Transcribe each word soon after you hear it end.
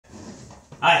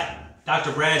Hi,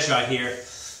 Dr. Bradshaw here.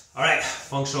 All right,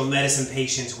 functional medicine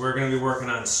patients, we're going to be working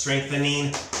on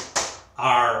strengthening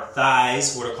our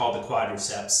thighs, what are called the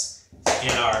quadriceps,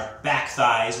 and our back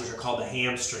thighs, which are called the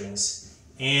hamstrings,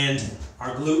 and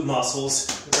our glute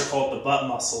muscles, which are called the butt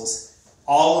muscles,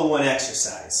 all in one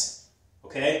exercise.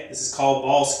 Okay? This is called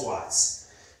ball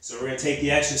squats. So we're going to take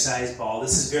the exercise ball.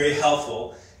 This is very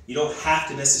helpful. You don't have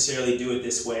to necessarily do it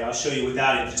this way. I'll show you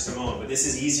without it in just a moment, but this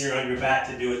is easier on your back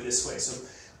to do it this way. So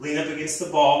lean up against the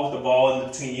ball with the ball in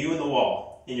between you and the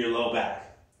wall in your low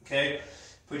back. Okay?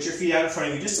 Put your feet out in front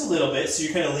of you just a little bit so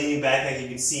you're kind of leaning back like you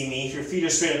can see me. If your feet are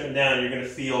straight up and down, you're going to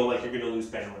feel like you're going to lose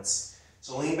balance.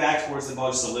 So lean back towards the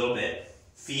ball just a little bit.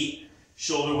 Feet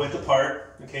shoulder width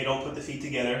apart. Okay, don't put the feet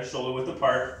together, shoulder width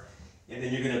apart. And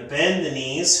then you're going to bend the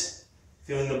knees,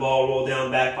 feeling the ball roll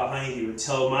down back behind you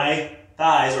until my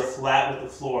thighs are flat with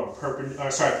the floor,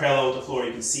 parallel with the floor.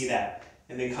 You can see that.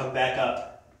 And then come back up.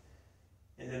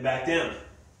 And then back down.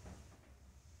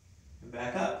 And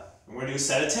back up. And we're going to do a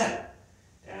set of 10.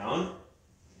 Down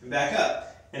and back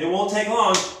up. And it won't take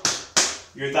long.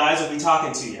 Your thighs will be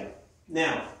talking to you.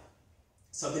 Now,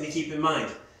 something to keep in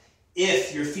mind.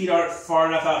 If your feet aren't far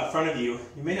enough out in front of you,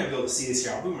 you may not be able to see this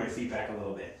here. I'll move my feet back a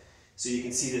little bit so you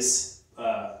can see this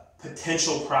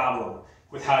potential problem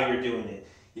with how you're doing it.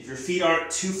 If your feet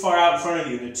aren't too far out in front of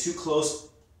you, they're too close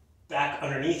back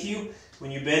underneath you,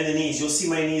 when you bend the knees, you'll see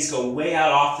my knees go way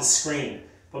out off the screen.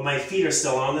 But my feet are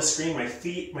still on the screen.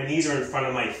 My knees are in front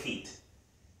of my feet,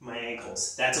 my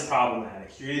ankles. That's a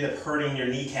problematic. You're either hurting your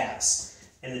kneecaps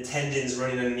and the tendons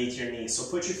running underneath your knees. So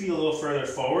put your feet a little further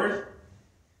forward.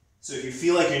 So if you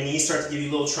feel like your knees start to give you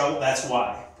a little trouble, that's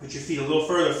why. Put your feet a little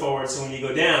further forward so when you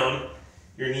go down,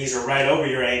 your knees are right over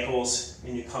your ankles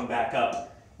and you come back up.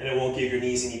 And it won't give your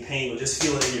knees any pain. You'll just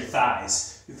feel it in your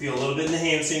thighs. You feel a little bit in the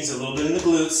hamstrings, a little bit in the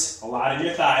glutes, a lot in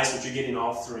your thighs, but you're getting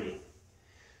all three.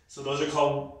 So those are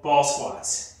called ball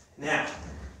squats. Now,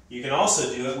 you can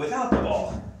also do it without the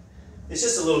ball. It's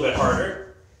just a little bit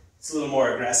harder. It's a little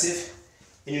more aggressive.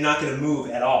 And you're not going to move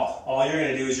at all. All you're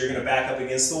going to do is you're going to back up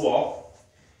against the wall,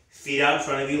 feet out in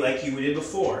front of you like you did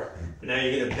before. But now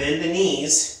you're going to bend the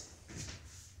knees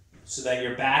so that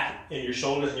your back and your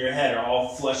shoulders and your head are all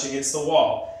flush against the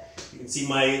wall. You can see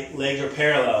my legs are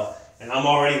parallel, and I'm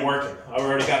already working. I've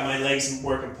already got my legs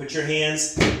working. Put your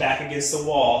hands back against the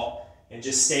wall and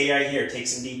just stay right here. Take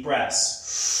some deep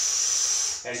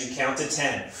breaths as you count to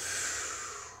 10.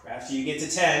 After you get to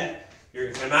 10, you're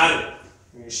going to come out of it.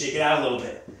 You're going to shake it out a little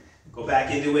bit. Go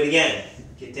back into it again.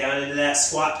 Get down into that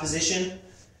squat position,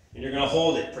 and you're going to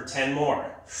hold it for 10 more.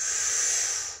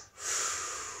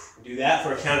 Do that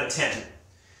for a count of 10.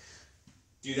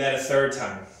 Do that a third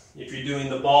time. If you're doing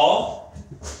the ball,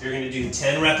 you're going to do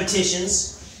 10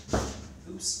 repetitions.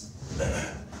 Oops.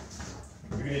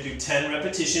 You're going to do 10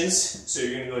 repetitions. So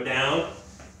you're going to go down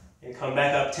and come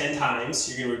back up 10 times.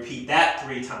 You're going to repeat that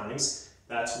 3 times.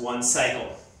 That's one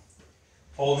cycle.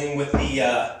 Holding with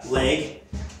the leg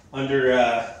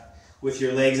under, with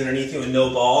your legs underneath you and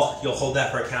no ball, you'll hold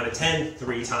that for a count of 10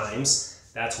 3 times.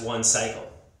 That's one cycle.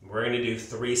 We're going to do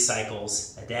 3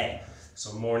 cycles a day.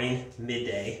 So morning,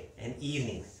 midday, and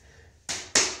evening.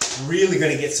 Really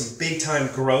going to get some big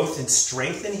time growth and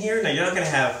strength in here. Now you're not going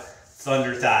to have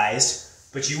thunder thighs,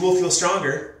 but you will feel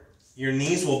stronger. Your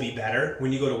knees will be better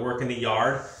when you go to work in the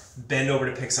yard, bend over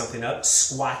to pick something up,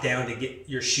 squat down to get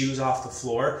your shoes off the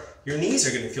floor. Your knees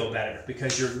are going to feel better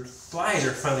because your thighs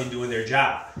are finally doing their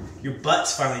job. Your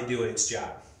butt's finally doing its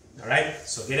job. All right?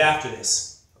 So get after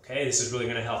this. Okay? This is really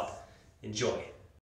going to help. Enjoy.